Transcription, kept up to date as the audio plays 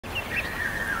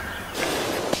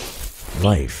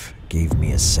Life gave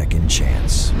me a second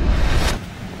chance,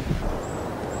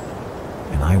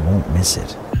 and I won't miss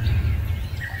it.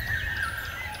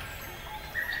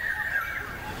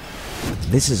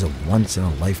 This is a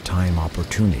once-in-a-lifetime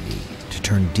opportunity to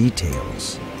turn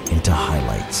details into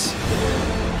highlights.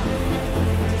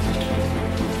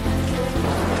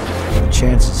 The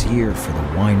chance is here for the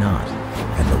why not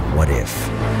and the what if.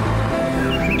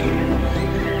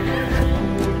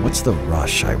 What's the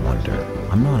rush, I wonder?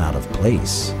 I'm not out of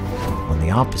place. On the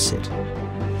opposite,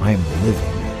 I am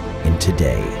living in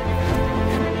today.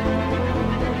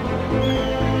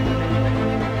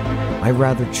 I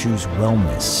rather choose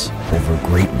wellness over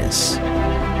greatness.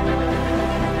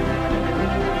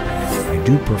 I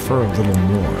do prefer a little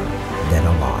more than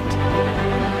a lot.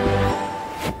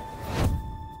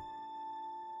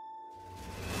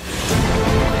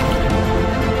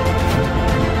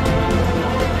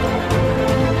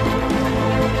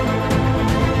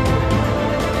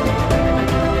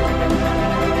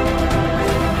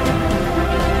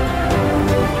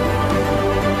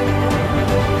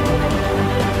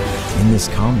 In this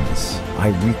calmness, I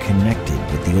reconnected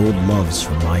with the old loves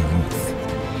from my youth.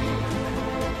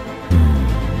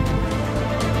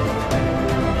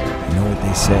 You know what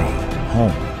they say,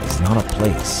 home is not a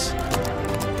place,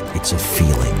 it's a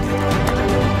feeling.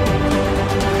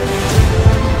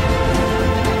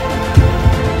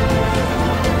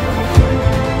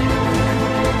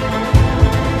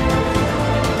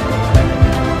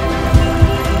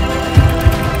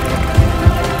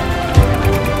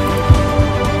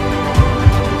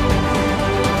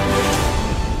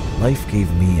 Life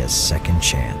gave me a second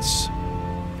chance,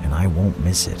 and I won't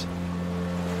miss it.